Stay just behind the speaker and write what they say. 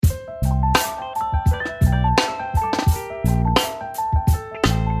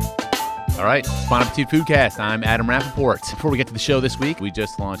All right, Bon Appetit Foodcast. I'm Adam Rappaport. Before we get to the show this week, we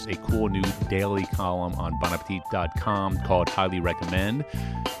just launched a cool new daily column on bonappetit.com called Highly Recommend.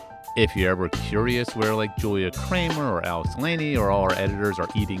 If you're ever curious where like Julia Kramer or Alex Delaney or all our editors are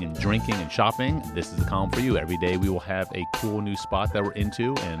eating and drinking and shopping, this is the column for you. Every day we will have a cool new spot that we're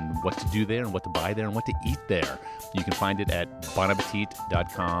into and what to do there and what to buy there and what to eat there. You can find it at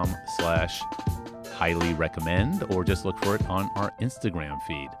bonappetit.com/highly recommend or just look for it on our Instagram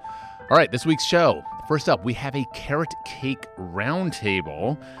feed. All right, this week's show. First up, we have a carrot cake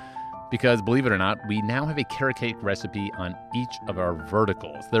roundtable. Because, believe it or not, we now have a carrot cake recipe on each of our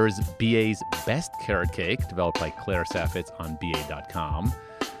verticals. There is BA's Best Carrot Cake, developed by Claire Saffitz on BA.com.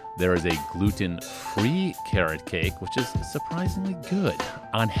 There is a gluten-free carrot cake, which is surprisingly good,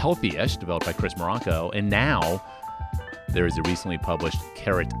 on Healthyish, developed by Chris Morocco. And now, there is a recently published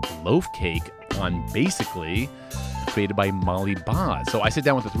carrot loaf cake on Basically, created by Molly Boz. So I sit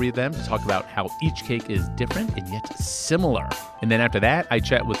down with the three of them to talk about how each cake is different and yet similar. And then after that, I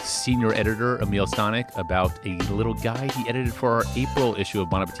chat with senior editor Emil Stanek about a little guide he edited for our April issue of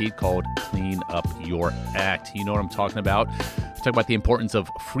Bon Appetit called Clean Up Your Act. You know what I'm talking about. We talk about the importance of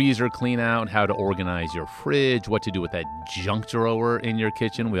freezer clean out, how to organize your fridge, what to do with that junk drawer in your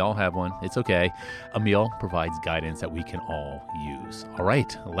kitchen. We all have one. It's okay. Emil provides guidance that we can all use. All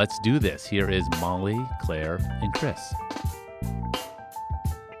right, let's do this. Here is Molly, Claire, and Chris.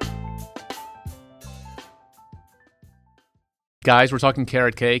 Guys, we're talking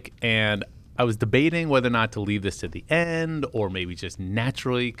carrot cake, and I was debating whether or not to leave this to the end or maybe just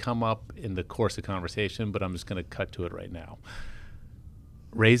naturally come up in the course of conversation, but I'm just going to cut to it right now.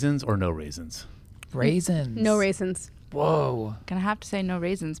 Raisins or no raisins? Raisins. No raisins. Whoa. Gonna have to say no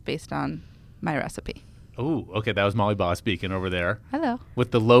raisins based on my recipe. Oh, okay, that was Molly Boz speaking over there. Hello.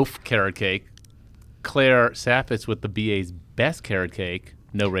 With the loaf carrot cake. Claire Saffitz with the BA's Best Carrot Cake,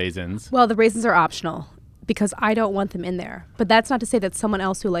 no raisins. Well, the raisins are optional because I don't want them in there. But that's not to say that someone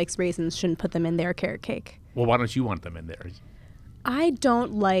else who likes raisins shouldn't put them in their carrot cake. Well, why don't you want them in there? I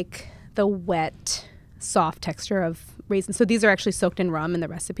don't like the wet, soft texture of raisins. So these are actually soaked in rum in the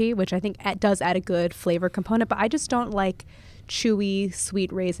recipe, which I think does add a good flavor component. But I just don't like chewy,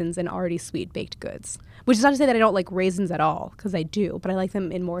 sweet raisins in already sweet baked goods. Which is not to say that I don't like raisins at all, because I do, but I like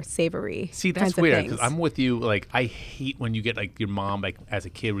them in more savory See, that's kinds of weird, things. because I'm with you. Like, I hate when you get, like, your mom, like, as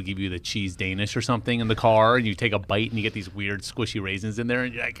a kid would give you the cheese Danish or something in the car, and you take a bite and you get these weird squishy raisins in there,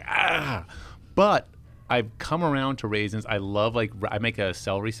 and you're like, ah. But I've come around to raisins. I love, like, I make a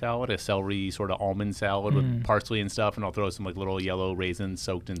celery salad, a celery sort of almond salad with parsley and stuff, and I'll throw some, like, little yellow raisins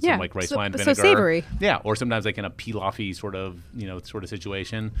soaked in some, like, rice wine vinegar. So savory. Yeah, or sometimes, like, in a pilaf-y sort of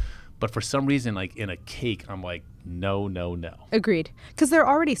situation. But for some reason, like, in a cake, I'm like, no, no, no. Agreed. Because they're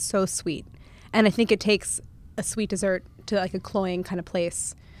already so sweet. And I think it takes a sweet dessert to, like, a cloying kind of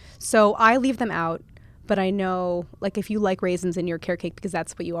place. So I leave them out. But I know, like, if you like raisins in your carrot cake, because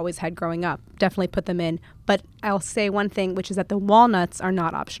that's what you always had growing up, definitely put them in. But I'll say one thing, which is that the walnuts are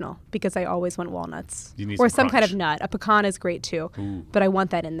not optional, because I always want walnuts. You need or some kind crunch. of nut. A pecan is great, too. Ooh. But I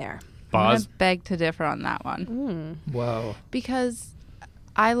want that in there. I'm Boz? gonna beg to differ on that one. Whoa. Because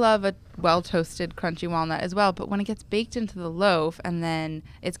I love a well-toasted crunchy walnut as well, but when it gets baked into the loaf and then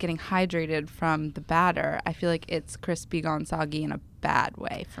it's getting hydrated from the batter, I feel like it's crispy gone soggy in a bad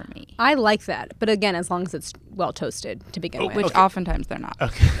way for me. I like that. But again, as long as it's well toasted to begin with. Which oftentimes they're not.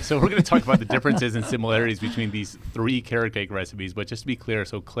 Okay, so we're going to talk about the differences and similarities between these three carrot cake recipes. But just to be clear,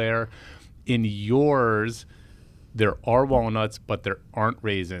 so Claire, in yours, there are walnuts, but there aren't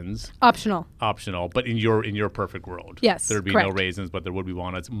raisins. Optional. Optional, but in your perfect world, Yes, there'd be no correct. raisins, but there would be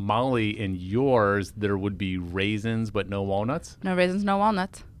walnuts. Molly, in yours, there would be raisins, but no walnuts. No raisins, no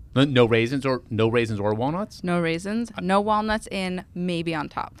walnuts. No raisins or walnuts. No raisins, no walnuts in, maybe on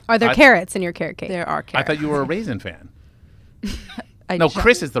top. Are there carrots in your carrot cake? There are I carrots. thought you were a raisin fan. I No, ju-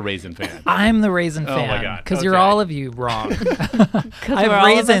 Chris is the raisin fan. I'm the raisin Oh fan. my God, Because you're okay. all of you wrong. I we're have all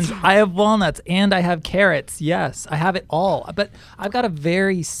of us raisins, I have walnuts, and I have carrots. Yes, I have it all. But I've got a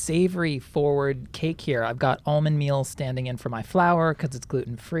very savory forward cake here. I've got almond meal standing in for my flour because it's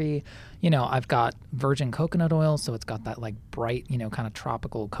gluten-free. You know, I've got virgin coconut oil, so it's got that like bright, kind of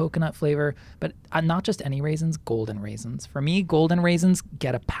tropical coconut flavor. But not just any raisins, golden raisins. For me, golden raisins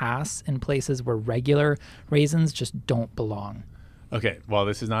get a pass in places where regular raisins just don't belong. Okay, well,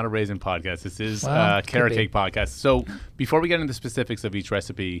 this is not a raisin podcast. This is Well, a could carrot be. cake podcast. So before we get into the specifics of each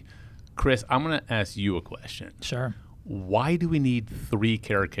recipe, Chris, I'm going to ask you a question. Sure. Why do we need 3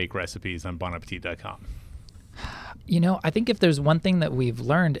 carrot cake recipes on bonappetit.com? I think if there's one thing that we've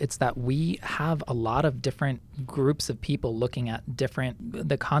learned, it's that we have a lot of different groups of people looking at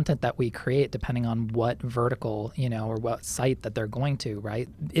the content that we create depending on what vertical, or what site that they're going to, right?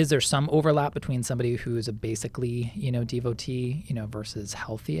 Is there some overlap between somebody who's a basically, devotee, versus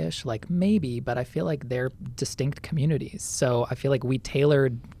healthy-ish? Like maybe, but I feel like they're distinct communities. So I feel like we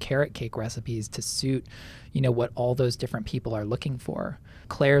tailored carrot cake recipes to suit, what all those different people are looking for.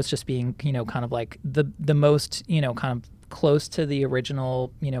 Claire's just being, kind of like the most, kind of close to the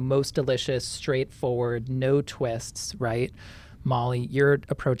original, most delicious, straightforward, no twists, right? Molly, you're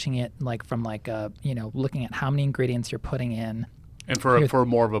approaching it like from like looking at how many ingredients you're putting in. And for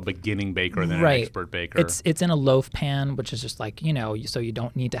more of a beginning baker than an expert baker. It's in a loaf pan, which is just like, so you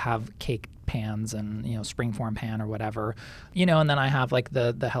don't need to have cake pans and, springform pan or whatever, and then I have like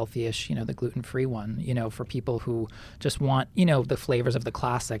the healthy-ish, the gluten-free one, for people who just want, the flavors of the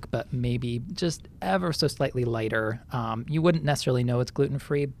classic, but maybe just ever so slightly lighter. You wouldn't necessarily know it's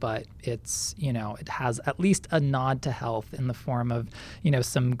gluten-free, but it's, it has at least a nod to health in the form of,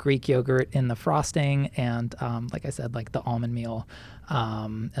 some Greek yogurt in the frosting and, like I said, like the almond meal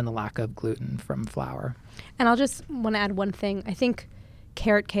and the lack of gluten from flour. And I'll just want to add one thing. I think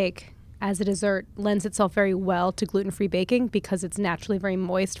carrot cake as a dessert lends itself very well to gluten-free baking because it's naturally very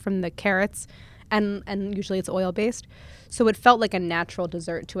moist from the carrots and usually it's oil-based. So it felt like a natural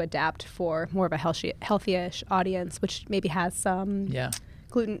dessert to adapt for more of a healthy-ish audience, which maybe has some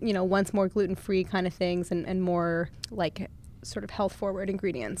gluten, wants more gluten-free kind of things and more like sort of health-forward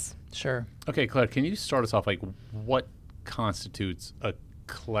ingredients. Sure. Okay, Claire, can you start us off like what constitutes a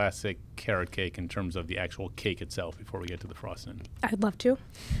classic carrot cake in terms of the actual cake itself before we get to the frosting? I'd love to.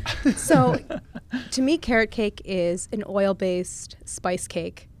 So to me, carrot cake is an oil-based spice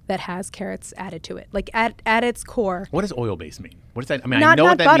cake that has carrots added to it. Like at its core. What does oil-based mean? What does that? I mean, not, I know not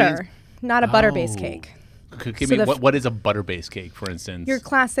what that butter, means. Not a butter-based cake. Give me what is a butter-based cake, for instance? Your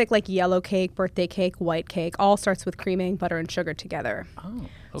classic like yellow cake, birthday cake, white cake, all starts with creaming, butter, and sugar together. Oh,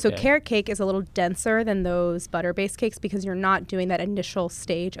 okay. So carrot cake is a little denser than those butter-based cakes because you're not doing that initial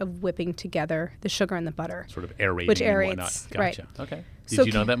stage of whipping together the sugar and the butter. Sort of aerating which and aerates, whatnot. Gotcha. right. Okay. Did So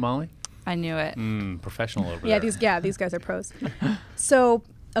you know that, Molly? I knew it. Professional over there. These guys are pros. So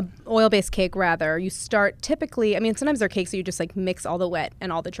a oil-based cake, rather, you start typically, sometimes they're cakes that you just like mix all the wet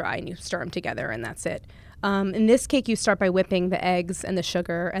and all the dry and you stir them together and that's it. In this cake, you start by whipping the eggs and the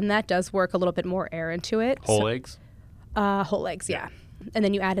sugar, and that does work a little bit more air into it. Whole eggs? Whole eggs, yeah. And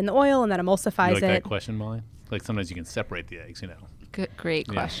then you add in the oil, and that emulsifies You like it. that question, Molly? Like sometimes you can separate the eggs, Great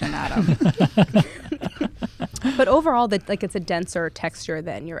question, Adam. But overall, it's a denser texture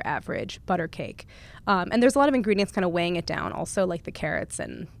than your average butter cake. And there's a lot of ingredients kind of weighing it down, also like the carrots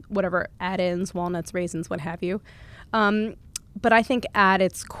and whatever add-ins, walnuts, raisins, what have you. But I think at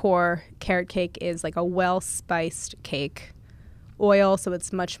its core, carrot cake is like a well-spiced cake. Oil, so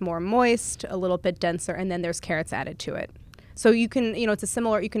it's much more moist, a little bit denser, and then there's carrots added to it. So you can, you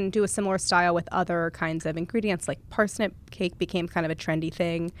can do a similar style with other kinds of ingredients, like parsnip cake became kind of a trendy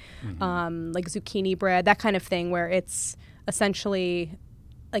thing, like zucchini bread, that kind of thing, where it's essentially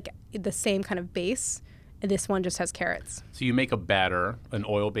like the same kind of base. And this one just has carrots. So you make a batter, an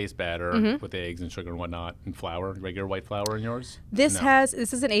oil-based batter with eggs and sugar and whatnot, and flour, regular white flour in yours? This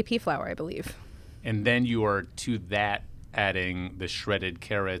is an AP flour, I believe. And then you are to that adding the shredded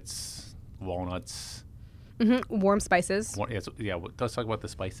carrots, walnuts. Warm spices. Let's talk about the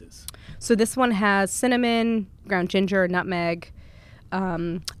spices. So this one has cinnamon, ground ginger, nutmeg.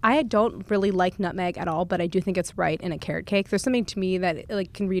 I don't really like nutmeg at all, but I do think it's right in a carrot cake. There's something to me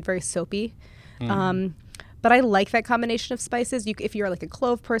that can read very soapy. But I like that combination of spices. If you're like a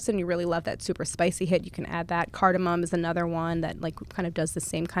clove person, you really love that super spicy hit, you can add that. Cardamom is another one that kind of does the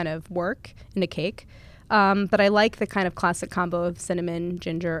same kind of work in a cake. But I like the kind of classic combo of cinnamon,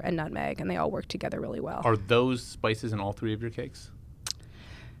 ginger, and nutmeg, and they all work together really well. Are those spices in all three of your cakes?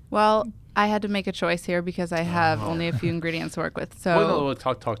 Well, I had to make a choice here because I have only a few ingredients to work with. So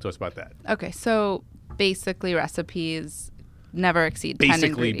talk to us about that. Okay, so basically recipes never exceed 10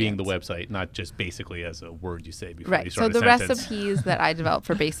 ingredients. Basically being the website, not just basically as a word you say before right. you start So the a sentence. recipes that I developed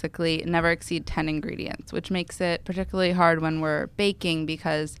for basically never exceed 10 ingredients, which makes it particularly hard when we're baking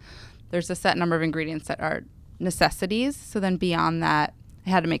because there's a set number of ingredients that are necessities. So then beyond that, I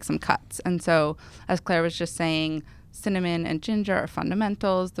had to make some cuts. And so as Claire was just saying, cinnamon and ginger are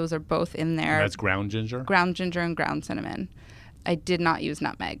fundamentals. Those are both in there. And that's ground ginger? Ground ginger and ground cinnamon. I did not use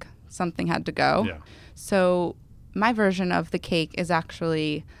nutmeg. Something had to go. Yeah. So my version of the cake is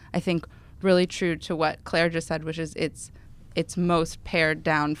actually, I think, really true to what Claire just said, which is its most pared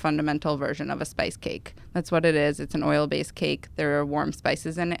down fundamental version of a spice cake. That's what it is. It's an oil-based cake. There are warm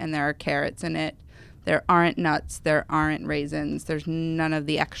spices in it, and there are carrots in it. There aren't nuts. There aren't raisins. There's none of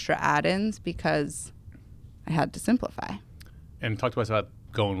the extra add-ins because I had to simplify. And talk to us about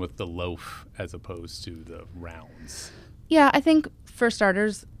going with the loaf as opposed to the rounds. Yeah, I think for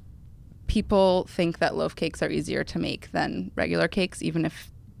starters, people think that loaf cakes are easier to make than regular cakes, even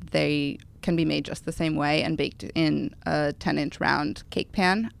if they can be made just the same way and baked in a 10-inch round cake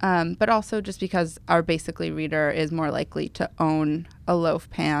pan. But also just because our Basically reader is more likely to own a loaf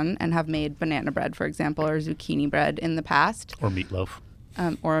pan and have made banana bread, for example, or zucchini bread in the past. Or meatloaf.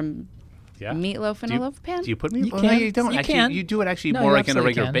 Or Yeah. meatloaf in a loaf pan. Do you put meatloaf? You No, can. you don't. You actually, can. You do it actually No, more you like in a absolutely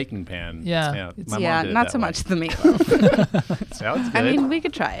regular can. baking pan. Yeah. my mom Yeah, did it not that so way. much the meatloaf. Sounds good. I mean, we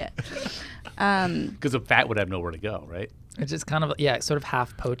could try it. Because the fat would have nowhere to go, right? It just kind of, it sort of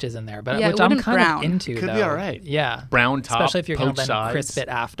half poaches in there, but Yeah, it which I'm wouldn't kind brown. of into, Could though. be all right. Yeah. Brown top, Especially if you're going poached to then sides. crisp it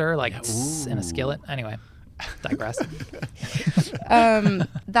after, like in Ooh. a skillet. Anyway, digress.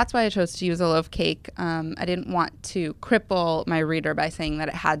 That's why I chose to use a loaf cake. I didn't want to cripple my reader by saying that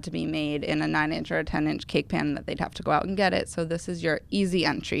it had to be made in a 9-inch or a 10-inch cake pan, that they'd have to go out and get it. So this is your easy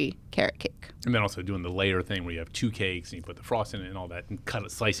entry carrot cake. And then also doing the layer thing where you have 2 cakes and you put the frosting in it and all that and cut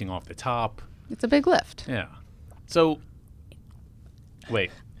it, slicing off the top. It's a big lift. Yeah. So,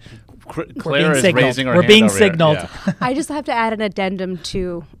 wait. being Claire is signaled. raising her We're hand being over here. signaled. Yeah. I just have to add an addendum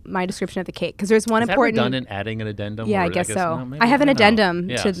to my description of the cake because there's one Is that important. redundant, adding an addendum? Yeah, or I guess so. no, maybe, I have an don't know. addendum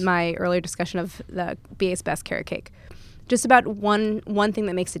Yes. to my earlier discussion of the BA's Best carrot cake. Just about one thing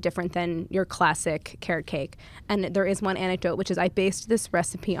that makes it different than your classic carrot cake. And there is one anecdote, which is I based this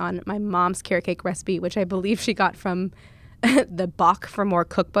recipe on my mom's carrot cake recipe, which I believe she got from the Bach for More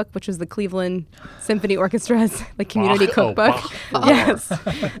cookbook, which was the Cleveland Symphony Orchestra's community Bach. Oh, cookbook. Bach. Yes,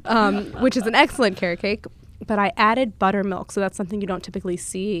 which is an excellent carrot cake. But I added buttermilk, so that's something you don't typically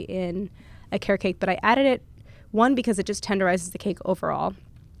see in a carrot cake. But I added it, one, because it just tenderizes the cake overall,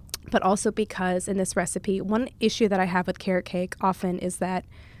 but also because in this recipe, one issue that I have with carrot cake often is that,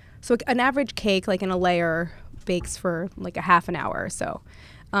 so an average cake, like in a layer, bakes for like a half an hour or so.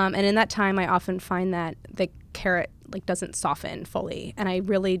 And in that time, I often find that the carrot doesn't soften fully. And I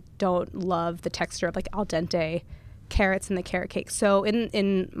really don't love the texture of al dente carrots in the carrot cake. So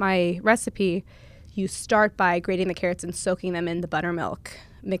in my recipe, you start by grating the carrots and soaking them in the buttermilk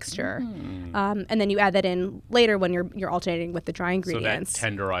mixture. And then you add that in later when you're alternating with the dry ingredients. So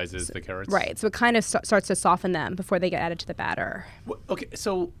that tenderizes the carrots? Right. So it kind of starts to soften them before they get added to the batter. Okay,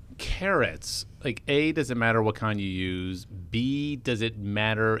 so carrots, A, does it matter what kind you use? B, does it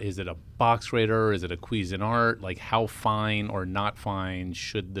matter, is it a box grater? Is it a Cuisinart? How fine or not fine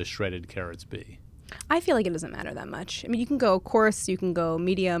should the shredded carrots be? I feel like it doesn't matter that much. I mean, you can go coarse, you can go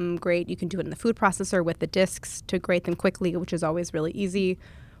medium, grate. You can do it in the food processor with the discs to grate them quickly, which is always really easy.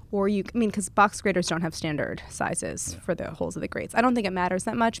 Or because box graters don't have standard sizes for the holes of the grates. I don't think it matters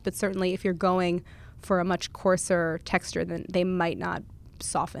that much, but certainly if you're going for a much coarser texture, then they might not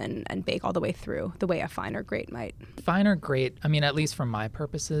soften and bake all the way through the way a finer grate might. Finer grate, at least for my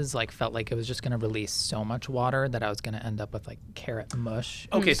purposes, felt like it was just going to release so much water that I was going to end up with carrot mush.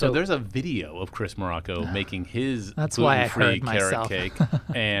 Okay, so there's a video of Chris Morocco making his That's why I gluten-free heard carrot myself. cake,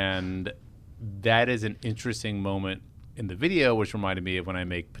 and that is an interesting moment in the video, which reminded me of when I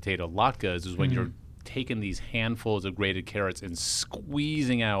make potato latkes, is when you're taking these handfuls of grated carrots and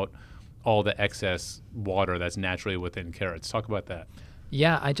squeezing out all the excess water that's naturally within carrots. Talk about that.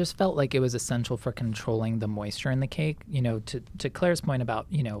 Yeah, I just felt like it was essential for controlling the moisture in the cake. To Claire's point about,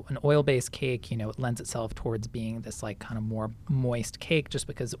 an oil-based cake, it lends itself towards being this kind of more moist cake just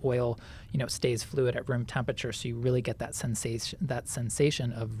because oil, stays fluid at room temperature. So you really get that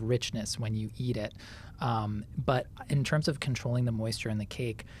sensation of richness when you eat it. But in terms of controlling the moisture in the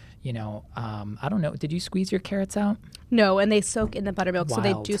cake, I don't know. Did you squeeze your carrots out? No, and they soak in the buttermilk, so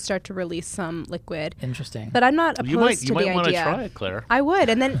they Wild. do start to release some liquid. Interesting. But I'm not opposed You to might the want to idea. try it, Claire. I would,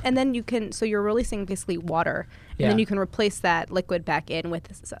 and then you can. So you're releasing basically water, and then Yeah. you can replace that liquid back in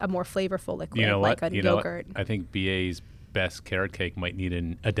with a more flavorful liquid, You know like what? a You know yogurt. what? I think BA's Best carrot cake might need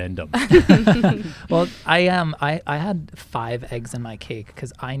an addendum. Well, I had 5 eggs in my cake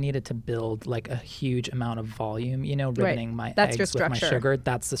because I needed to build a huge amount of volume. Riveting my That's your eggs with my structure. sugar.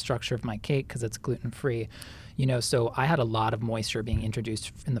 That's the structure of my cake because it's gluten free. So I had a lot of moisture being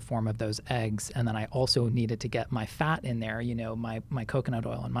introduced in the form of those eggs, and then I also needed to get my fat in there. My coconut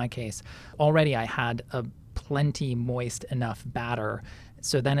oil in my case. Already I had a plenty moist enough batter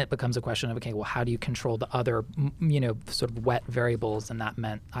So then it becomes a question of, okay, well, how do you control the other, sort of wet variables? And that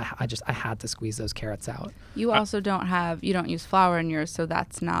meant I had to squeeze those carrots out. You also don't use flour in yours, so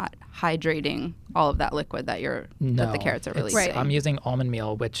that's not hydrating all of that liquid that the carrots are releasing. Right. I'm using almond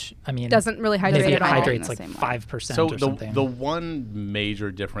meal, which, I mean, Doesn't really hydrate maybe it at all. hydrates In like the same way. 5% So or something. the one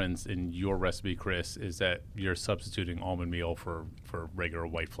major difference in your recipe, Chris, is that you're substituting almond meal for regular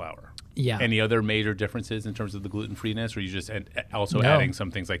white flour. Yeah. Any other major differences in terms of the gluten-freeness, or you just also No. adding some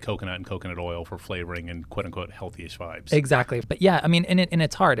things like coconut and coconut oil for flavoring and quote-unquote healthy-ish vibes? Exactly. But yeah, I mean, and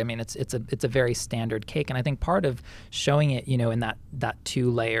it's hard. I mean, it's a very standard cake. And I think part of showing it, in that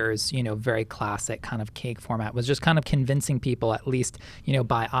 2 layers, very classic kind of cake format was just kind of convincing people, at least,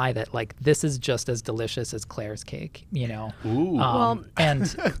 by eye, that like this is just as delicious as Claire's cake, Ooh.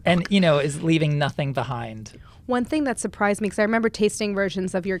 and is leaving nothing behind. One thing that surprised me, because I remember tasting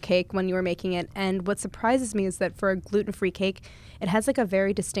versions of your cake when you were making it, and what surprises me is that for a gluten-free cake, it has like a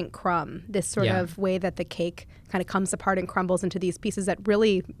very distinct crumb, this sort of way that the cake kind of comes apart and crumbles into these pieces that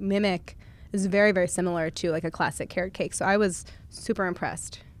really is very, very similar to like a classic carrot cake. So I was super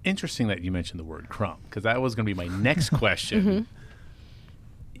impressed. Interesting that you mentioned the word crumb, because that was going to be my next question.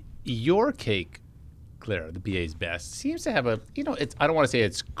 Your cake, Claire, the BA's Best, seems to have a, I don't want to say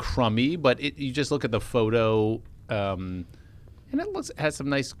it's crummy, but you just look at the photo, and it has some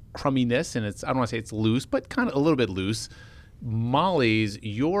nice crumminess, and I don't want to say it's loose, but kind of a little bit loose. Molly's,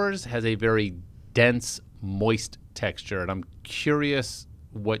 yours has a very dense, moist texture, and I'm curious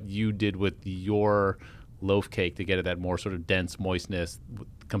what you did with your loaf cake to get at that more sort of dense moistness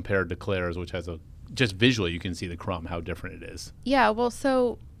compared to Claire's, which has just visually you can see the crumb, how different it is. Yeah, well,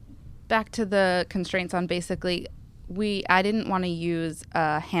 so back to the constraints on basically, I didn't want to use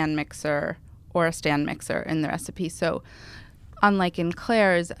a hand mixer or a stand mixer in the recipe. So unlike in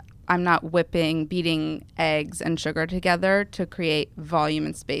Claire's, I'm not beating eggs and sugar together to create volume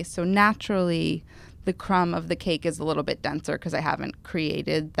and space. So naturally, the crumb of the cake is a little bit denser because I haven't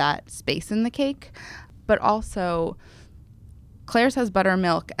created that space in the cake. But also, Claire's has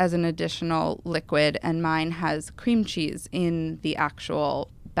buttermilk as an additional liquid, and mine has cream cheese in the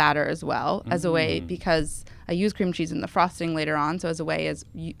actual batter as well, as a way, because I use cream cheese in the frosting later on, so as a way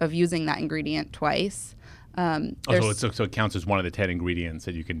of using that ingredient twice. So it counts as one of the 10 ingredients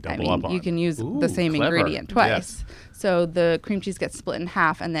that you can double up on. You can use the same clever. ingredient twice. Yes. So the cream cheese gets split in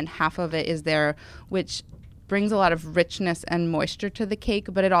half, and then half of it is there, which brings a lot of richness and moisture to the cake,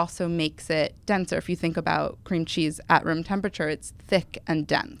 but it also makes it denser. If you think about cream cheese at room temperature, it's thick and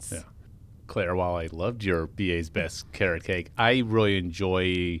dense. Yeah. Claire, while I loved your BA's Best carrot cake, I really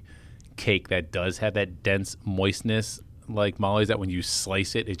enjoy cake that does have that dense moistness like Molly's, that when you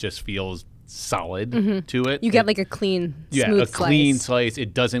slice it, it just feels solid to it. You get like a clean, smooth a clean slice.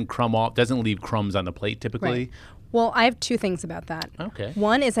 It doesn't crumb off, doesn't leave crumbs on the plate typically. Right. Well, I have 2 things about that. Okay.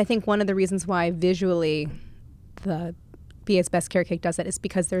 One is, I think one of the reasons why visually the BA's Best carrot cake does it is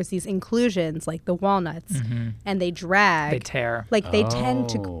because there's these inclusions like the walnuts, and they drag. They tear. Like they tend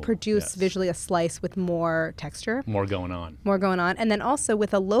to produce yes. visually a slice with more texture. More going on. And then also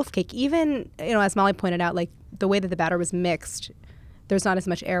with a loaf cake, even, as Molly pointed out, like the way that the batter was mixed, there's not as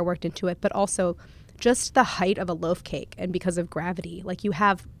much air worked into it, but also just the height of a loaf cake, and because of gravity, like you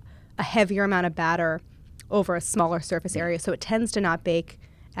have a heavier amount of batter over a smaller surface area, so it tends to not bake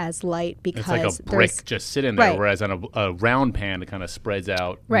as light because it's like a brick just sitting there, whereas on a round pan, it kind of spreads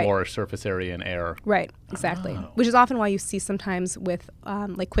out more surface area and air. Right, exactly. Which is often why you see sometimes with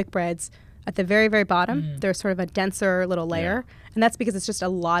like quick breads, at the very, very bottom, there's sort of a denser little layer. And that's because it's just a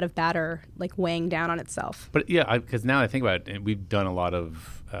lot of batter like weighing down on itself. But yeah, because now I think about it, we've done a lot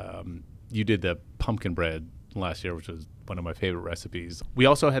of, you did the pumpkin bread last year, which was one of my favorite recipes. We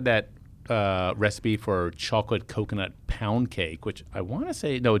also had that recipe for chocolate coconut pound cake, which I want to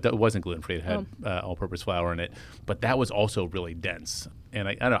say, no, it wasn't gluten-free. It had all-purpose flour in it. But that was also really dense. And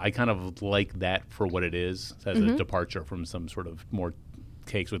I don't know, I kind of like that for what it is as a departure from some sort of more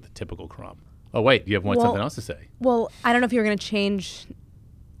cakes with the typical crumb. Oh, wait, you have something else to say. Well, I don't know if you're going to change,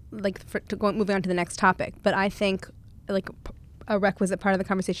 like, moving on to the next topic, but I think, like, a requisite part of the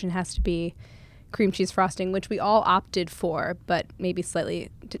conversation has to be cream cheese frosting, which we all opted for, but maybe slightly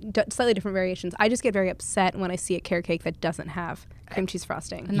different variations. I just get very upset when I see a carrot cake that doesn't have cream cheese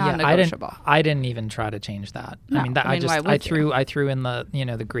frosting. Non-negotiable. I didn't even try to change that. No. I mean, why would you? I threw in the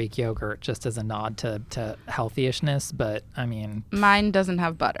the Greek yogurt just as a nod to healthyishness, but I mean, mine doesn't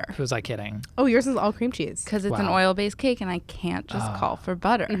have butter. who was I kidding? Oh, yours is all cream cheese. Because it's an Wow. oil-based cake, and I can't just call for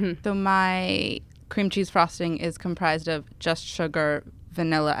butter. So my cream cheese frosting is comprised of just sugar,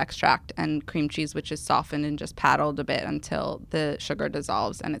 vanilla extract, and cream cheese, which is softened and just paddled a bit until the sugar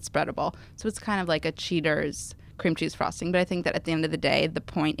dissolves and it's spreadable. So it's kind of like a Cheater's cream cheese frosting. But I think that at the end of the day, the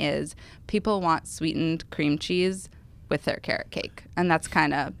point is people want sweetened cream cheese with their carrot cake. And that's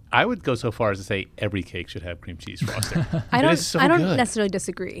kind of... I would go so far as to say every cake should have cream cheese frosting. I It is so don't good. necessarily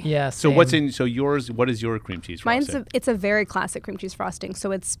disagree. Yeah. So same. what is your cream cheese frosting? It's a very classic cream cheese frosting.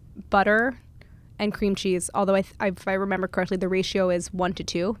 So it's butter and cream cheese. Although if I remember correctly, the ratio is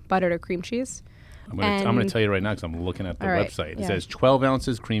 1-2 butter to cream cheese. I'm going to tell you right now because I'm looking at the All right, website. It yeah. says 12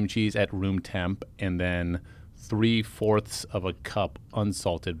 ounces cream cheese at room temp, and then 3/4 of a cup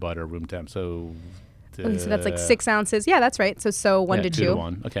unsalted butter room temp. So, Okay, so that's like 6 ounces. Yeah, that's right. So 1 yeah, to 2 2. to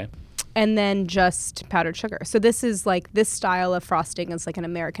 1. Okay. And then just powdered sugar. So this is like, this style of frosting is like an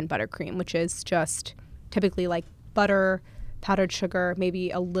American buttercream, which is just typically like butter, powdered sugar, maybe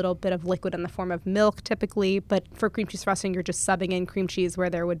a little bit of liquid in the form of milk typically. But for cream cheese frosting, you're just subbing in cream cheese where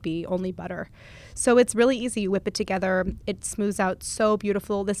there would be only butter. So it's really easy. You whip it together. It smooths out so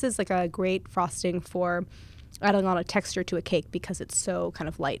beautiful. This is like a great frosting for adding a lot of texture to a cake because it's so kind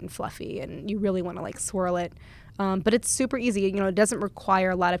of light and fluffy and you really want to like swirl it. But it's super easy. You know, it doesn't require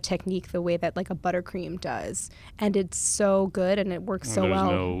a lot of technique the way that like a buttercream does. And it's so good and it works so There's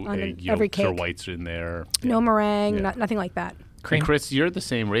well no on egg every yolks cake. or whites in there. No meringue, Yeah. nothing like that. And Chris, you're the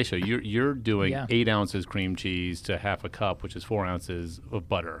same ratio. You're doing Yeah. 8 ounces cream cheese to half a cup, which is 4 ounces of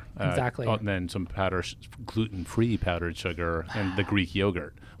butter. Exactly. And then some gluten-free powdered sugar and the Greek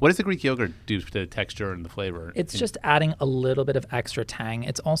yogurt. What does the Greek yogurt do to the texture and the flavor? It's just adding a little bit of extra tang.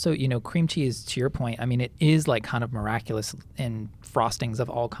 It's also, you know, cream cheese, to your point, I mean, it is like kind of miraculous in frostings of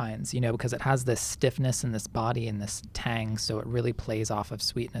all kinds, you know, because it has this stiffness in this body and this tang. So it really plays off of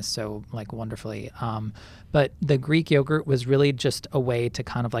sweetness so like wonderfully. But the Greek yogurt was really just a way to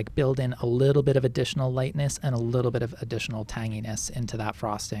kind of like build in a little bit of additional lightness and a little bit of additional tanginess into that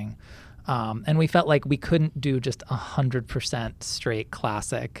frosting. And we felt like we couldn't do just 100% straight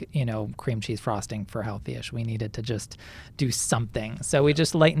classic, you know, cream cheese frosting for Healthyish. We needed to just do something. So we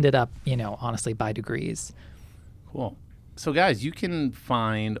just lightened it up, you know, honestly, by degrees. Cool. So, guys, you can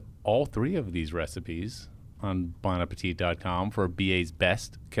find all 3 of these recipes on bonappetit.com for BA's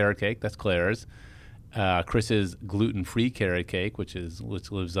best carrot cake. That's Claire's. Chris's gluten-free carrot cake, which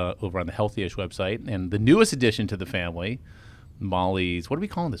lives over on the Healthyish website, and the newest addition to the family, Molly's. What are we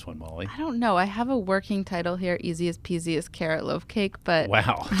calling this one, Molly? I don't know. I have a working title here, Easiest Peasiest Carrot Loaf Cake, but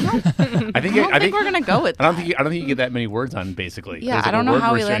Wow. I don't think we're gonna go with I that. don't think you get that many words on. Basically, Yeah, There's like I don't a know word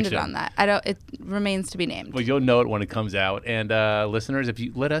how we landed restriction. on that. It remains to be named. Well, you'll know it when it comes out. And listeners, if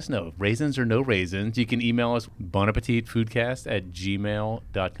you let us know, raisins or no raisins, you can email us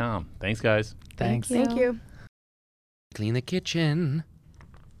bonappetitfoodcast@gmail.com. Thanks, guys. Thanks. Thank you. Clean the kitchen.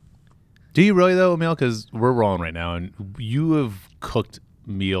 Do you really, though, Emil? Because we're rolling right now, and you have cooked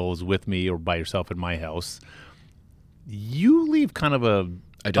meals with me or by yourself at my house. You leave kind of a...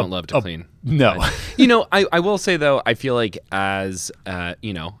 I don't love to clean. No. You know, I will say though, I feel like as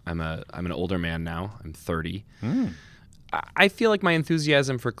you know, I'm an older man now. I'm 30. I feel like my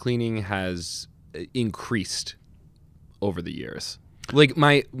enthusiasm for cleaning has increased over the years. Like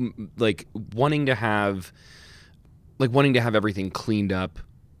wanting to have everything cleaned up.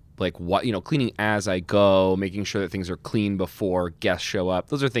 Like what, you know, cleaning as I go, making sure that things are clean before guests show up.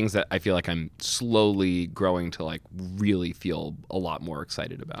 Those are things that I feel like I'm slowly growing to like really feel a lot more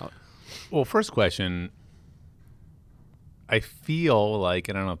excited about. Well, first question, I feel like,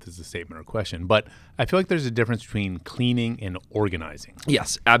 and I don't know if this is a statement or a question, but I feel like there's a difference between cleaning and organizing.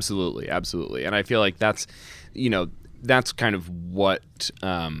 Yes, absolutely. And I feel like that's kind of what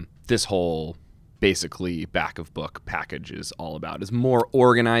this whole basically back of book package is all about, is more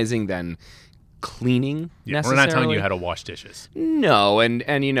organizing than cleaning necessarily. We're not telling you how to wash dishes. No,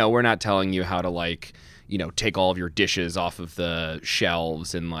 and you know, we're not telling you how to like, you know, take all of your dishes off of the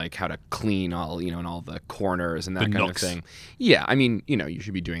shelves and like how to clean all, you know, and all the corners and that The kind nooks. of thing. Yeah, I mean, you know, you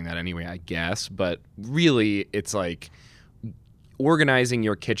should be doing that anyway, I guess, but really it's like organizing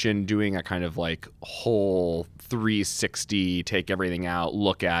your kitchen, doing a kind of like whole 360, take everything out,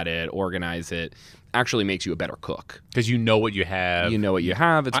 look at it, organize it, actually makes you a better cook. Because you know what you have. You know what you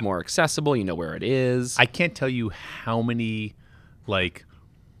have, it's more accessible, you know where it is. I can't tell you how many, like,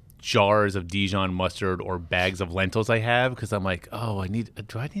 jars of Dijon mustard or bags of lentils I have because I'm like, do I need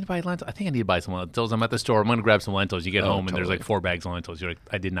to buy lentils? I think I need to buy some lentils. I'm at the store. I'm going to grab some lentils. You get home and there's like 4 bags of lentils. You're like,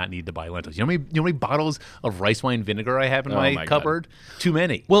 I did not need to buy lentils. You know how many bottles of rice wine vinegar I have in my my God. cupboard? Too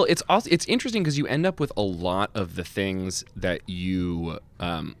many. Well, it's interesting because you end up with a lot of the things that you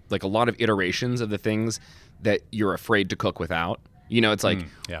like a lot of iterations of the things that you're afraid to cook without. You know, it's like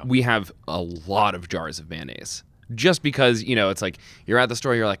yeah. we have a lot of jars of mayonnaise just because, it's like you're at the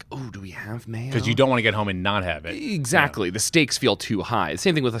store, you're like, oh, do we have mayo? Because you don't want to get home and not have it. Exactly. The stakes feel too high.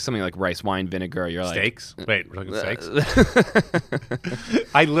 Same thing with something like rice wine vinegar. You're like, Steaks? Wait, we're talking steaks?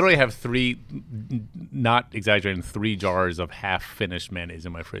 I literally have 3, not exaggerating, 3 jars of half-finished mayonnaise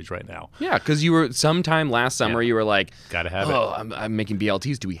in my fridge right now. yeah, because you were sometime last summer, you were like, Gotta have it. oh, I'm making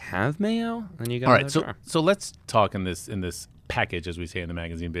BLTs. Do we have mayo? And you got All another right, so jar. so let's talk in this package, as we say in the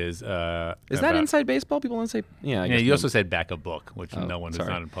magazine biz. Is that about- inside baseball? People don't say, yeah. I Yeah, guess you also said back of book, which no one who's sorry.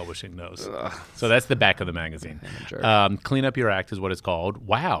 not in publishing knows. So that's the back of the magazine. jerk. Clean up your act is what it's called.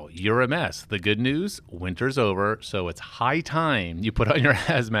 Wow, you're a mess. The good news, winter's over, so it's high time you put on your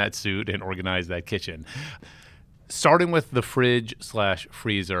hazmat suit and organize that kitchen. Starting with the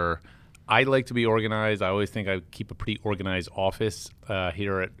fridge/freezer, I like to be organized. I always think I keep a pretty organized office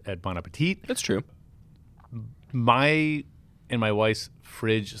here at Bon Appetit. That's true. My and my wife's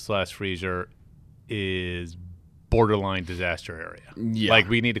fridge/freezer is borderline disaster area. Yeah. Like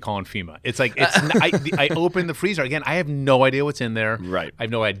we need to call in FEMA. It's like I open the freezer again. I have no idea what's in there. Right. I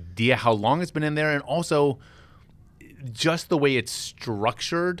have no idea how long it's been in there, and also just the way it's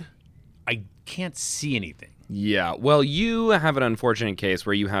structured, I can't see anything. Yeah. Well, you have an unfortunate case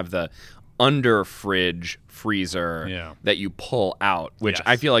where you have the under fridge freezer Yeah. that you pull out, which Yes.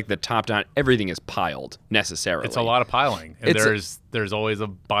 I feel like the top down, everything is piled necessarily. It's a lot of piling, and It's there's always a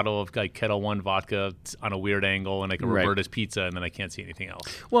bottle of like Kettle One vodka on a weird angle, and like a Right. Roberta's pizza, and then I can't see anything else.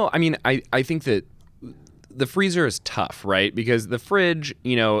 Well, I mean, I think that the freezer is tough, right? Because the fridge,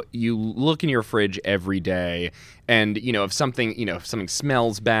 you look in your fridge every day, and if something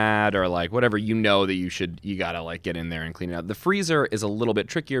smells bad or like whatever, that you gotta like get in there and clean it out. The freezer is a little bit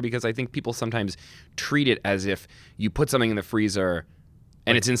trickier because I think people sometimes treat it as if you put something in the freezer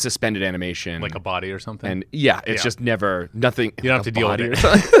and it's in suspended animation, Like a body or something. and it's just never nothing. You don't have to deal with body it. or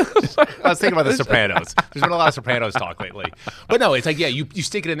something. I was thinking about The Sopranos. There's been a lot of Sopranos talk lately. But no, it's like, you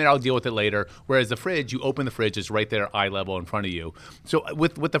stick it in there, I'll deal with it later. Whereas the fridge, you open the fridge, it's right there, eye level in front of you. So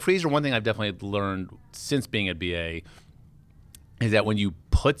with the freezer, one thing I've definitely learned since being at BA is that when you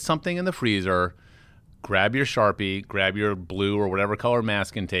put something in the freezer, grab your Sharpie, grab your blue or whatever color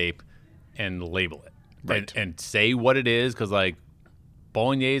masking tape, and label it. Right. And say what it is, because like,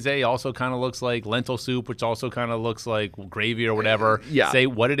 bolognese also kind of looks like lentil soup, which also kind of looks like gravy or whatever. Yeah. Say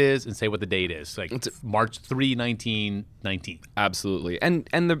what it is and say what the date is. Like March 3, 1919. Absolutely. And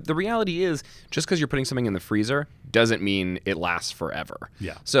the reality is, just because you're putting something in the freezer doesn't mean it lasts forever.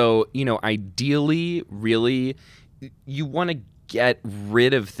 Yeah. So, ideally, really, you want to get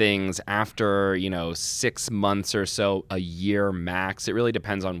rid of things after, 6 months or so, a year max. It really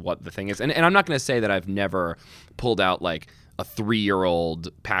depends on what the thing is. And I'm not going to say that I've never pulled out like a 3-year-old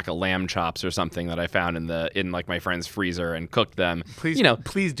pack of lamb chops or something that I found in like my friend's freezer and cooked them. Please,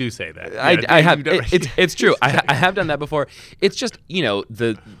 please do say that. I have. It's true. I have done that before. It's just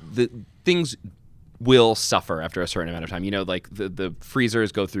the things will suffer after a certain amount of time. Like the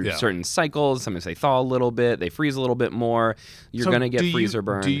freezers go through certain cycles. Sometimes they thaw a little bit, they freeze a little bit more. You're gonna get freezer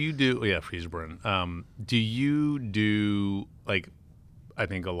burn. Do you do freezer burn? Do you do like I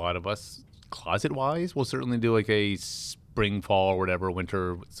think a lot of us closet wise will certainly do like a spring, fall, or whatever,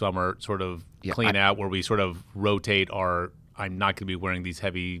 winter, summer sort of clean out where we sort of rotate our. I'm not going to be wearing these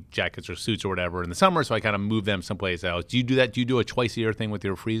heavy jackets or suits or whatever in the summer, so I kind of move them someplace else. Do you do that? Do you do a twice a year thing with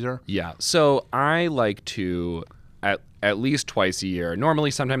your freezer? Yeah. So I like to at least twice a year,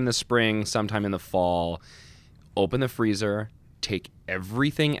 normally sometime in the spring, sometime in the fall, open the freezer, take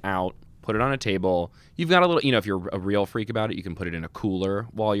everything out, put it on a table. You've got a little, if you're a real freak about it, you can put it in a cooler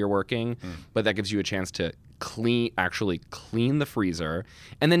while you're working, but that gives you a chance to actually clean the freezer.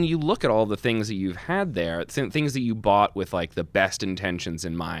 And then you look at all the things that you've had there, things that you bought with like the best intentions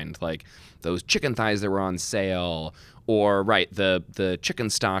in mind, like those chicken thighs that were on sale, or the chicken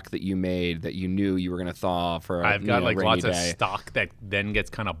stock that you made that you knew you were going to thaw for I've got like rainy lots of day. stock that then gets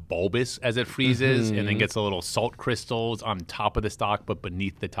kind of bulbous as it freezes, and then gets a little salt crystals on top of the stock, but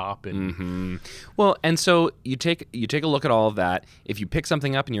beneath the top. And Well, and so you take a look at all of that. If you pick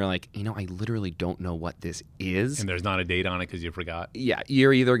something up and you're like, I literally don't know what this is. and there's not a date on it because you forgot. Yeah,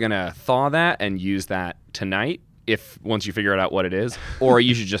 you're either going to thaw that and use that tonight once you figure out what it is, or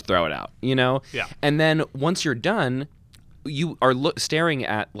you should just throw it out, Yeah. And then once you're done, you are staring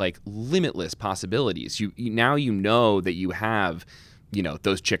at like limitless possibilities. You now know that you have,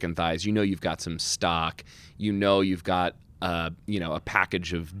 those chicken thighs. You've got some stock. You've got a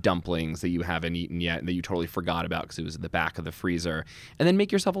package of dumplings that you haven't eaten yet and that you totally forgot about because it was at the back of the freezer. And then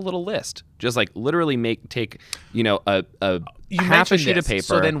make yourself a little list. Just like literally take a half a sheet of paper.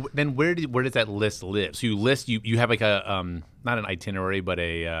 So then where does that list live? So you have like a not an itinerary, but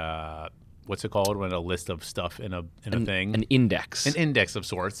a what's it called when a list of stuff in a thing? An index. An index of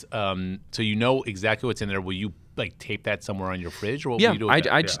sorts. So you know exactly what's in there. Will you like tape that somewhere on your fridge, or what will you do with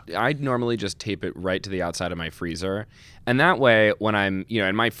that? I'd normally just tape it right to the outside of my freezer, and that way when I'm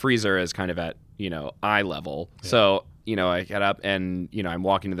and my freezer is kind of at eye level, so I get up and I'm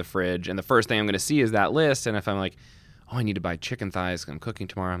walking to the fridge, and the first thing I'm going to see is that list, and if I'm like, oh, I need to buy chicken thighs 'cause I'm cooking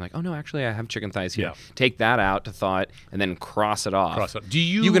tomorrow, I'm like, oh no, actually I have chicken thighs here. Yeah. Take that out to thaw it, and then cross it off. Do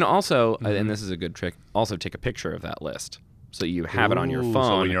you? You can also, and this is a good trick, also take a picture of that list. So you have it on your Ooh, phone.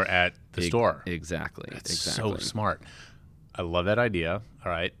 So when you're at the store. Exactly. That's so smart. I love that idea.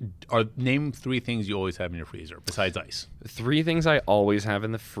 All right. Name 3 things you always have in your freezer besides ice. 3 things I always have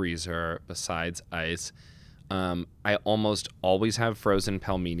in the freezer besides ice. I almost always have frozen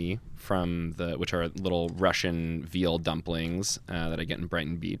pelmeni which are little Russian veal dumplings that I get in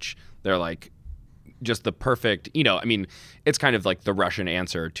Brighton Beach. They're like just the perfect, it's kind of like the Russian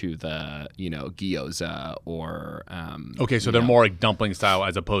answer to the, gyoza or. Okay, so they're more like dumpling style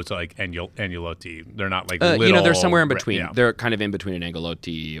as opposed to like agnolotti. They're not like little. They're somewhere in between. Yeah. They're kind of in between an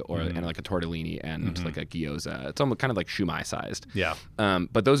agnolotti and like a tortellini and like a gyoza. It's almost kind of like shumai sized. Yeah.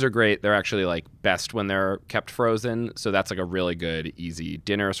 But those are great. They're actually like best when they're kept frozen. So that's like a really good, easy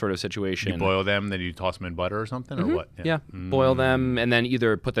dinner sort of situation. You boil them, then you toss them in butter or something, or what? Yeah. Boil them and then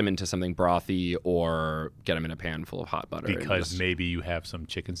either put them into something brothy or get them in a pan full of hot butter. Because maybe you have some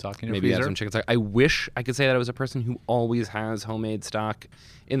chicken stock in your freezer. Maybe you have some chicken stock. I wish I could say that I was a person who always has homemade stock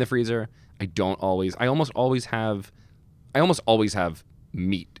in the freezer. I don't always. I almost always have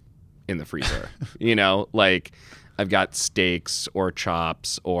meat in the freezer. Like I've got steaks or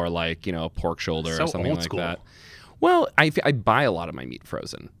chops or like a pork shoulder or something like that. Well, I buy a lot of my meat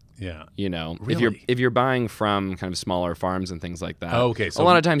frozen. Yeah. Really? if you're buying from kind of smaller farms and things like that. Oh, okay. So a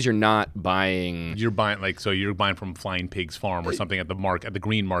lot of times you're not buying. You're buying you're buying from Flying Pigs Farm or something at the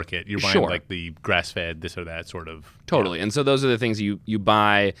green market. You're buying Sure. like the grass fed this or that sort of. Totally. Yeah. And so those are the things you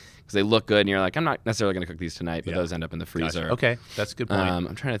buy because they look good and you're like, I'm not necessarily going to cook these tonight, but those end up in the freezer. Gotcha. Okay, that's a good point.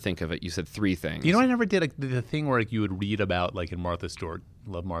 I'm trying to think of it. You said 3 things. I never did like the thing where like you would read about like in Martha Stewart.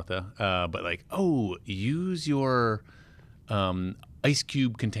 Love Martha. But like, use your ice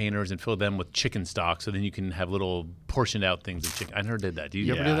cube containers and fill them with chicken stock so then you can have little portioned out things of chicken. I never did that. Do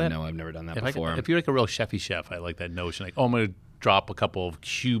you ever do that? No, I've never done that before. If you're like a real chefy chef, I like that notion. Like, I'm going to drop a couple of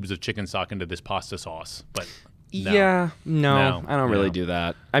cubes of chicken stock into this pasta sauce. But no. Yeah, no, I don't really do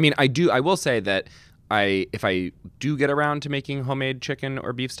that. I mean, I will say that if I do get around to making homemade chicken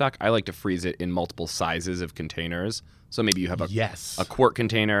or beef stock, I like to freeze it in multiple sizes of containers. So maybe you have a quart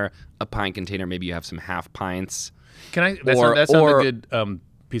container, a pint container, maybe you have some half pints. Can I? That's a good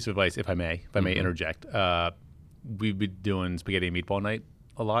piece of advice, if I may interject. We've been doing spaghetti and meatball night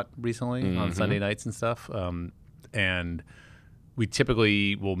a lot recently on Sunday nights and stuff, and we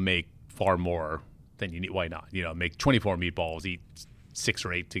typically will make far more than you need. Why not? Make 24 meatballs, eat 6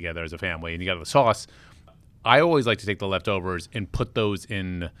 or 8 together as a family, and you got the sauce. I always like to take the leftovers and put those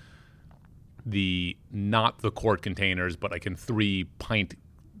in not the quart containers, but like in 3-pint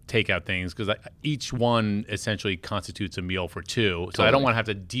takeout things because each one essentially constitutes a meal for 2. So totally. I don't want to have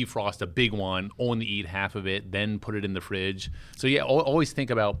to defrost a big one, only eat half of it, then put it in the fridge. So yeah, always think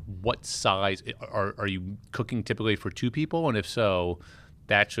about what size are you cooking typically for 2 people, and if so,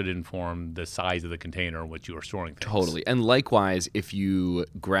 that should inform the size of the container in which you are storing things. Totally. And likewise, if you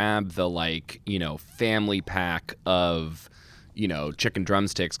grab the family pack of chicken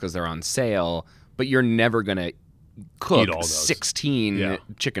drumsticks because they're on sale, but you're never going to cook 16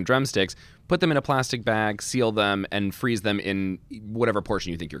 chicken drumsticks, put them in a plastic bag, seal them, and freeze them in whatever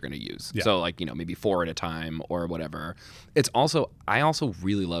portion you think you're going to use. Yeah. So maybe 4 at a time or whatever. I also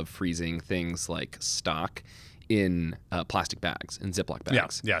really love freezing things like stock in plastic bags, in Ziploc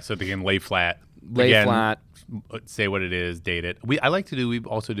bags. Yeah, so they can lay flat. Flat. Say what it is, date it. We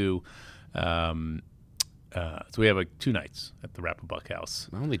also do so we have 2 nights at the Rappa Buck House.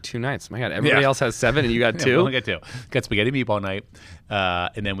 Only 2 nights. My God, everybody else has 7 and you got 2? We only got 2. Got spaghetti meatball night,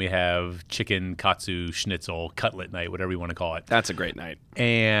 and then we have chicken katsu schnitzel cutlet night, whatever you want to call it. That's a great night.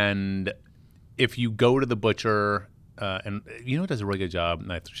 And if you go to the butcher, and it does a really good job,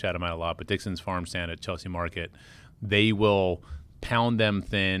 and I shout them out a lot, but Dixon's Farm Stand at Chelsea Market, they will pound them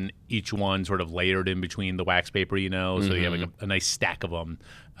thin, each one sort of layered in between the wax paper, so you have like a nice stack of them.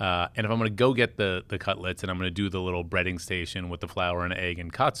 And if I'm going to go get the cutlets and I'm going to do the little breading station with the flour and egg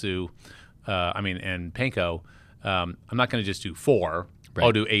and katsu, and panko, I'm not going to just do 4. Right.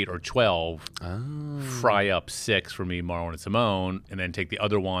 I'll do 8 or 12, fry up 6 for me, Marlon and Simone, and then take the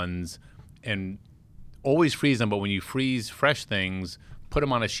other ones and always freeze them. But when you freeze fresh things, put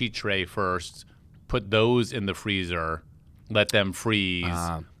them on a sheet tray first, put those in the freezer, let them freeze,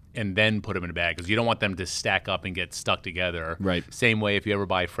 and then put them in a bag because you don't want them to stack up and get stuck together. Right. Same way if you ever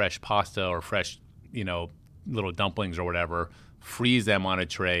buy fresh pasta or fresh, little dumplings or whatever, freeze them on a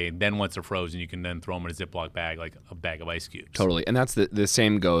tray. Then once they're frozen, you can then throw them in a Ziploc bag like a bag of ice cubes. Totally. And that's the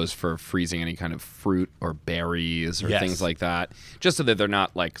same goes for freezing any kind of fruit or berries or Yes. things like that, just so that they're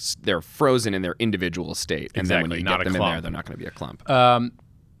not they're frozen in their individual state. And then when Exactly, you not get a them in there, clump. they're not going to be a clump.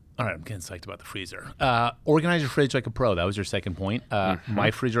 All right, I'm getting psyched about the freezer. Organize your fridge like a pro. That was your second point. My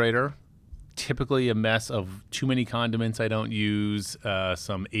refrigerator, typically a mess of too many condiments I don't use,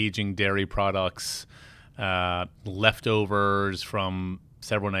 some aging dairy products, leftovers from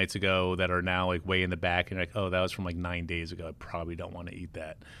several nights ago that are now like way in the back. And you're like, oh, that was from like 9 days ago. I probably don't want to eat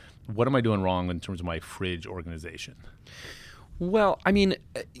that. What am I doing wrong in terms of my fridge organization? Well, I mean,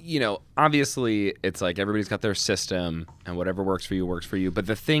 obviously it's like everybody's got their system and whatever works for you works for you. But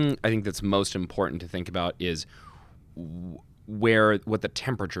the thing I think that's most important to think about is what the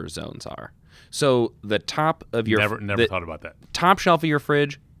temperature zones are. So the top of your Never thought about that. top shelf of your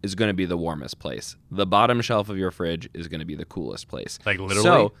fridge is going to be the warmest place. The bottom shelf of your fridge is going to be the coolest place. Like literally?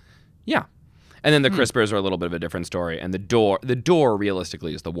 So, yeah. And then the crispers are a little bit of a different story. And the door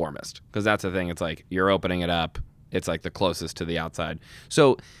realistically is the warmest because that's the thing. It's like you're opening it up. It's like the closest to the outside.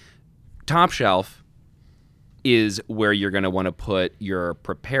 So top shelf is where you're going to want to put your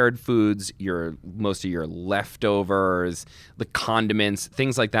prepared foods, most of your leftovers, the condiments,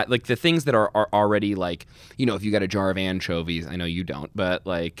 things like that. Like the things that are already like, if you got a jar of anchovies, I know you don't, but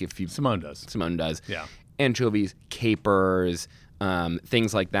like if you... Simone does. Yeah. Anchovies, capers,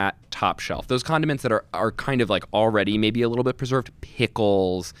 things like that, top shelf. Those condiments that are kind of like already maybe a little bit preserved,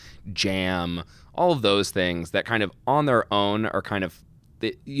 pickles, jam, all of those things that kind of on their own are kind of,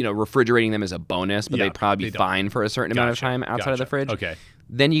 refrigerating them is a bonus, but they'd probably be fine for a certain amount of time outside of the fridge. Okay.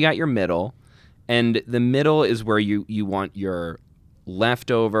 Then you got your middle, and the middle is where you want your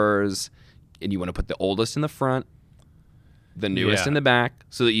leftovers, and you want to put the oldest in the front, the newest in the back,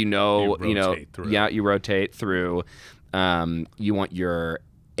 so that You rotate through. Yeah, you rotate through. You want your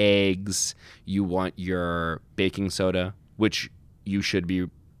eggs, you want your baking soda, which you should be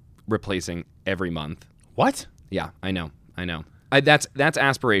replacing every month. What? Yeah, I know. That's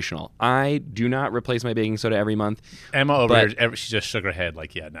aspirational. I do not replace my baking soda every month. Emma over here, she just shook her head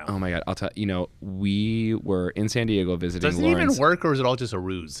like, yeah, no. Oh my God, I'll tell you. We were in San Diego visiting Does it Lawrence. even work, or is it all just a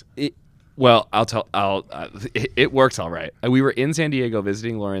ruse? It works all right. We were in San Diego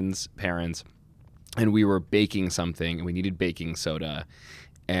visiting Lauren's parents, and we were baking something, and we needed baking soda,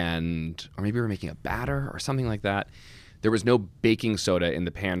 or maybe we were making a batter or something like that. There was no baking soda in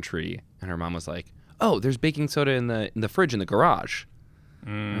the pantry, and her mom was like, "Oh, there's baking soda in the fridge in the garage."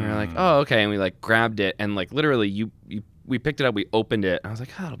 And we were like, "Oh, okay." And we like grabbed it, and like literally, we picked it up, we opened it, and I was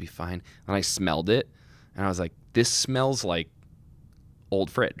like, "Oh, it'll be fine." And I smelled it, and I was like, "This smells like old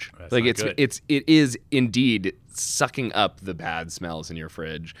fridge." That's Like not good. it is indeed sucking up the bad smells in your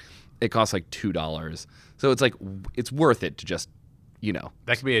fridge. It costs like $2, so it's like it's worth it to just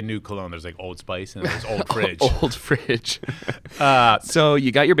That could be a new cologne. There's like Old Spice and there's Old Fridge. old fridge. So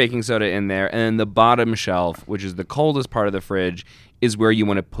you got your baking soda in there, and then the bottom shelf, which is the coldest part of the fridge, is where you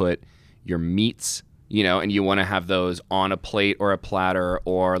want to put your meats, and you want to have those on a plate or a platter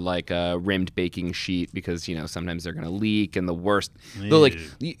or like a rimmed baking sheet because, sometimes they're going to leak, and the worst, though, like,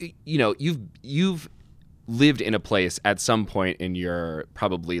 you've lived in a place at some point in your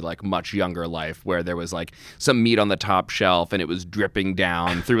probably like much younger life where there was like some meat on the top shelf and it was dripping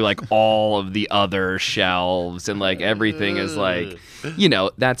down through like all of the other shelves, and like everything is like,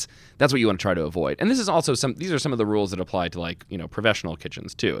 that's what you want to try to avoid. And this is also these are some of the rules that apply to like, professional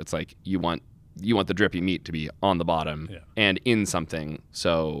kitchens too. It's like you want the drippy meat to be on the bottom and in something,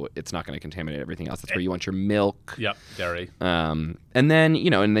 so it's not going to contaminate everything else. That's where you want your milk. Yep, dairy. And then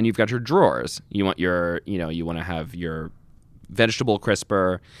you've got your drawers. You want you want to have your vegetable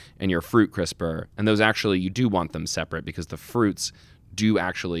crisper and your fruit crisper, and those actually you do want them separate because the fruits do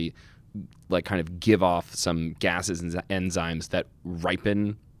actually like kind of give off some gases and enzymes that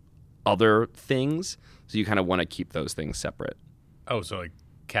ripen other things. So you kind of want to keep those things separate. Oh, so like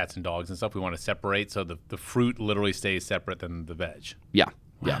cats and dogs and stuff, we want to separate so the fruit literally stays separate than the veg. Yeah.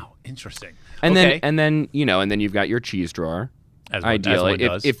 Wow, Yeah. interesting. And okay. then you've got your cheese drawer. Ideally,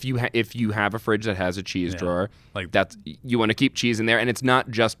 if you have a fridge that has a cheese drawer, like that's you want to keep cheese in there, and it's not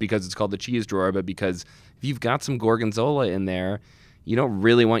just because it's called the cheese drawer, but because if you've got some gorgonzola in there, you don't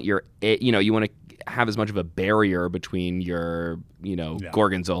really want you want to have as much of a barrier between your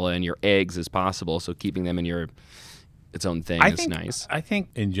gorgonzola and your eggs as possible. So keeping them in its own thing is nice. I think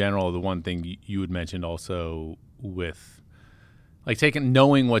in general, the one thing you had mentioned also with like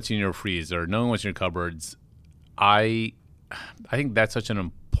knowing what's in your freezer, knowing what's in your cupboards, I I think that's such an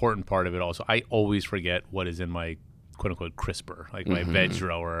important part of it also. I always forget what is in my quote-unquote crisper, like my veg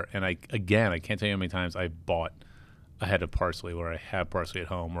drawer. And I can't tell you how many times I bought a head of parsley where I have parsley at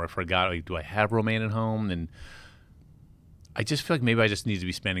home, or I forgot, like, do I have romaine at home? And I just feel like maybe I just need to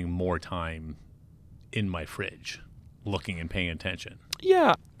be spending more time in my fridge looking and paying attention.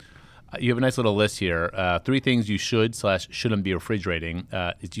 Yeah. You have a nice little list here. 3 things you shouldn't be refrigerating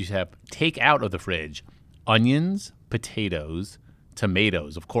is you have take out of the fridge onions, potatoes,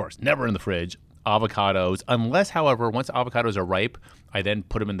 tomatoes, of course, never in the fridge, avocados, unless, however, once avocados are ripe, I then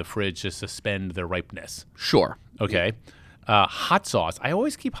put them in the fridge to suspend their ripeness. Sure. Okay. Hot sauce. I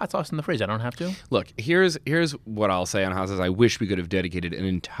always keep hot sauce in the fridge. I don't have to. Look, here's what I'll say on hot sauce. I wish we could have dedicated an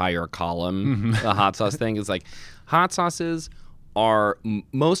entire column to the hot sauce thing. It's like hot sauces are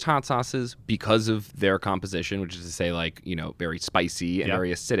most hot sauces, because of their composition, which is to say, like, very spicy and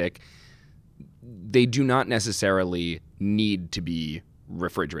very acidic, they do not necessarily need to be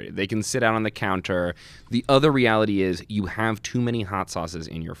refrigerated. They can sit out on the counter. The other reality is you have too many hot sauces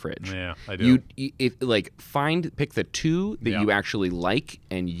in your fridge. Yeah, I do. Pick the 2 that you actually like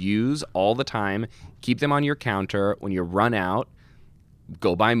and use all the time. Keep them on your counter. When you run out,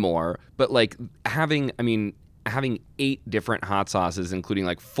 go buy more. But like having 8 different hot sauces, including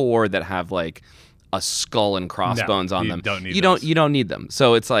like 4 that have like a skull and crossbones on them. You don't need them.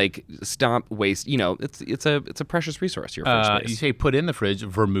 So it's like, stop waste. It's a precious resource, your fridge space. You say put in the fridge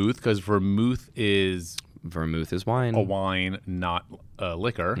vermouth, because vermouth is wine. A wine, not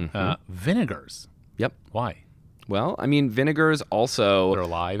liquor. Vinegars. Yep. Why? Well, vinegars also They're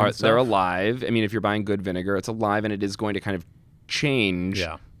alive. They're alive. If you're buying good vinegar, it's alive, and it is going to kind of change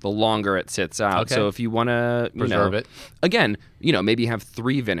the longer it sits out. Okay. So if you want to preserve it, again, maybe have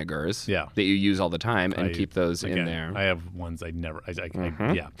 3 vinegars that you use all the time and keep those in there. I have ones I never.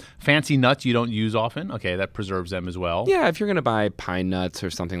 Fancy nuts you don't use often. Okay, that preserves them as well. Yeah, if you're going to buy pine nuts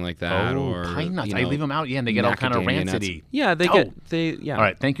or something like that, or pine nuts, I leave them out. Yeah, and they get all kind of rancidy. Yeah, Yeah. All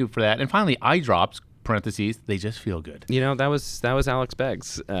right, thank you for that. And finally, eye drops. Parentheses, they just feel good. That was Alex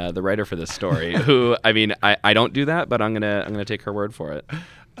Beggs, the writer for this story. Who I don't do that, but I'm gonna take her word for it.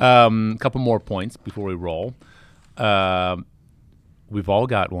 Couple more points before we roll. We've all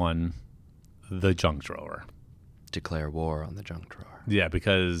got one. The junk drawer. Declare war on the junk drawer. Yeah,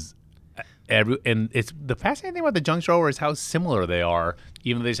 because it's the fascinating thing about the junk drawer is how similar they are.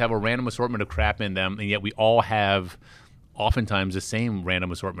 Even though they just have a random assortment of crap in them, and yet we all have oftentimes the same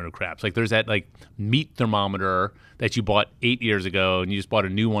random assortment of craps. Like there's that like meat thermometer that you bought 8 years ago, and you just bought a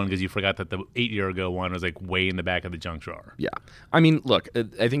new one because you forgot that the 8-year ago one was like way in the back of the junk drawer. Yeah, look,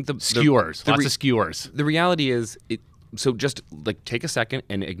 I think the skewers, lots of skewers. The reality is, so just like take a second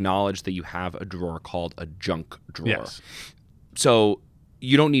and acknowledge that you have a drawer called a junk drawer. Yes. So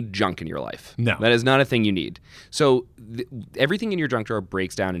you don't need junk in your life. No. That is not a thing you need. So everything in your junk drawer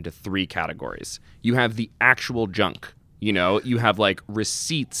breaks down into 3 categories. You have the actual junk. You have like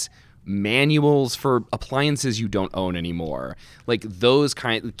receipts, manuals for appliances you don't own anymore, like those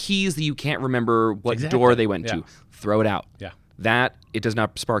keys that you can't remember what door they went to. Throw it out. Yeah. That, it does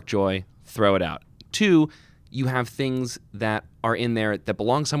not spark joy. Throw it out. 2, you have things that are in there that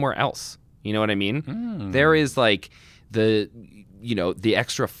belong somewhere else. You know what I mean? There is like the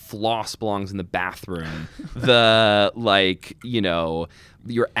extra floss belongs in the bathroom.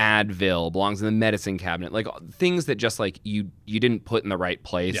 Your Advil belongs in the medicine cabinet. Like things that just like you didn't put in the right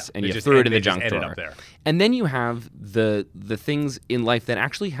place, and you threw it in the junk drawer. Up there. And then you have the things in life that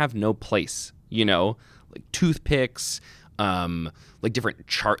actually have no place. Like toothpicks, like different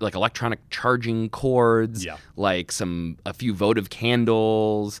like electronic charging cords, like a few votive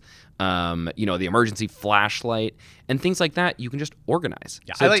candles. The emergency flashlight and things like that, you can just organize.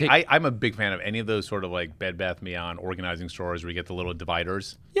 Yeah, So I'm a big fan of any of those sort of like Bed Bath & Beyond organizing stores where you get the little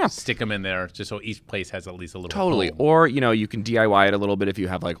dividers. Yeah. Stick them in there just so each place has at least a little Totally. home. Or, you can DIY it a little bit if you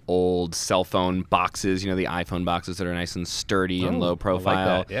have like old cell phone boxes, the iPhone boxes that are nice and sturdy and low profile.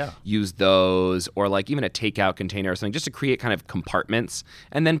 I like that, yeah. Use those, or like even a takeout container or something, just to create kind of compartments,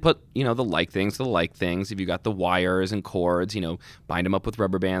 and then put, the like things to the like things. If you got the wires and cords, bind them up with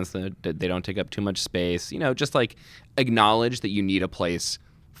rubber bands so that they don't take up too much space. Just like acknowledge that you need a place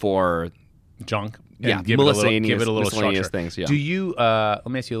for junk. Yeah, give miscellaneous it a little structure. things. Yeah. Do you? Let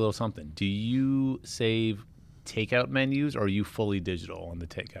me ask you a little something. Do you save takeout menus, or are you fully digital on the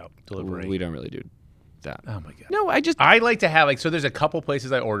takeout delivery? We don't really do that. Oh my god. No, I like to have so there's a couple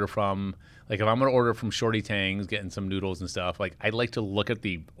places I order from. Like if I'm gonna order from Shorty Tang's, getting some noodles and stuff. Like I like to look at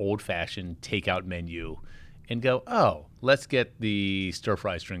the old-fashioned takeout menu and go, oh, let's get the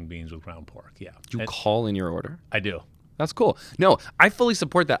stir-fry string beans with ground pork. Yeah. You call in your order? I do. That's cool. No, I fully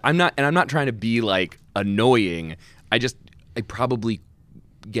support that. I'm not trying to be like annoying. I probably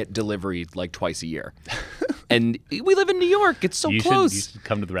get delivery like twice a year. And we live in New York. It's so close. You should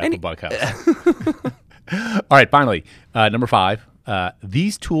come to the Raffle Buck house. All right, finally, number 5.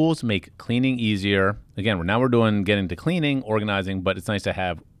 These tools make cleaning easier. Again, we're getting to cleaning, organizing, but it's nice to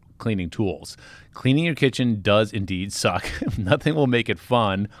have cleaning tools. Cleaning your kitchen does indeed suck. Nothing will make it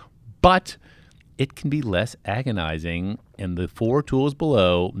fun, but it can be less agonizing, and the 4 tools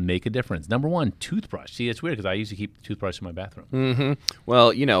below make a difference. Number 1, toothbrush. See, it's weird because I used to keep the toothbrush in my bathroom. Mm-hmm.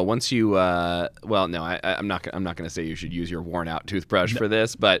 Well, once you, I'm not going to say you should use your worn out toothbrush for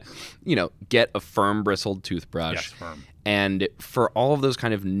this, but get a firm bristled toothbrush. Yes, firm. And for all of those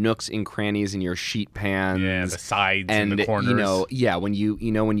kind of nooks and crannies in your sheet pans, the sides and the corners, when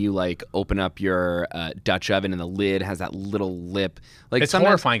you like open up your Dutch oven and the lid has that little lip, like it's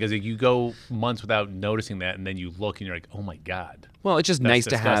horrifying because you go months without noticing that, and then you look and you're like, oh my god. Well, it's just nice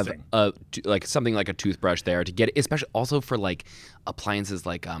disgusting. to have something like a toothbrush there to get it, especially also for like appliances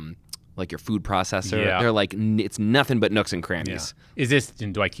like your food processor. Yeah. They're like it's nothing but nooks and crannies. Yeah.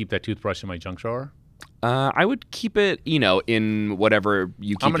 Do I keep that toothbrush in my junk drawer? I would keep it, in whatever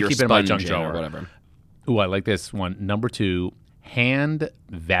you keep your keep it in sponge my junk in drawer or whatever. Ooh, I like this one. Number 2, hand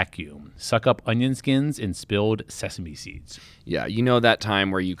vacuum. Suck up onion skins and spilled sesame seeds. Yeah, that time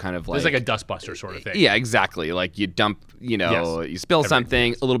where you kind of like... It's like a dustbuster sort of thing. Yeah, exactly. Like you dump, Yes. you spill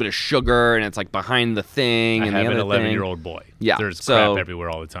something, a little bit of sugar, and it's like behind the thing. I and have the an other 11-year-old boy. Yeah, There's so- crap everywhere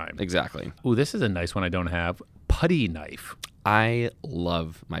all the time. Exactly. Ooh, this is a nice one I don't have. Putty knife. I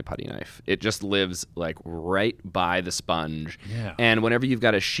love my putty knife. It just lives like right by the sponge. Yeah. And whenever you've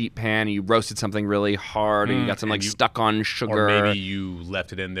got a sheet pan, you roasted something really hard, or you got some like stuck on sugar. Or maybe you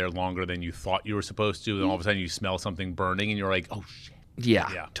left it in there longer than you thought you were supposed to, and all of a sudden you smell something burning, and you're like, oh shit.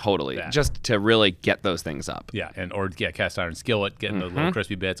 Yeah, totally. That. Just to really get those things up. Yeah, or cast iron skillet, getting the little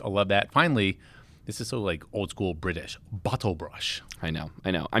crispy bits. I love that. Finally, this is so like old school British, bottle brush. I know.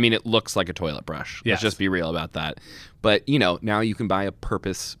 I mean, it looks like a toilet brush. Yes. Let's just be real about that. But, now you can buy a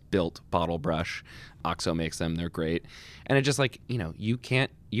purpose-built bottle brush. OXO makes them. They're great. And it's just like,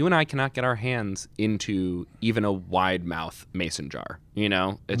 you and I cannot get our hands into even a wide mouth mason jar.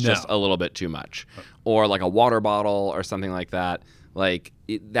 It's just a little bit too much. Or like a water bottle or something like that. Like,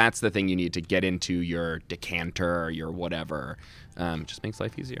 that's the thing you need to get into your decanter or your whatever. Just makes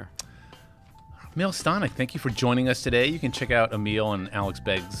life easier. Emil Stanek, thank you for joining us today. You can check out Emil and Alex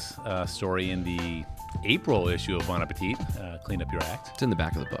Begg's story in the April issue of Bon Appetit, Clean Up Your Act. It's in the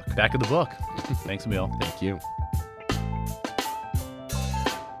back of the book. Back of the book. Thanks, Emil. Thank you.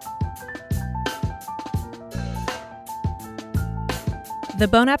 The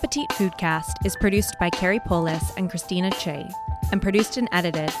Bon Appetit Foodcast is produced by Carrie Polis and Christina Che, and produced and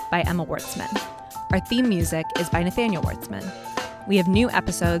edited by Emma Wartzman. Our theme music is by Nathaniel Wartzman. We have new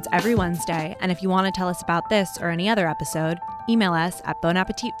episodes every Wednesday, and if you want to tell us about this or any other episode, email us at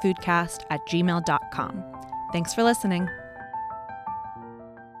bonappetitfoodcast@gmail.com. Thanks for listening.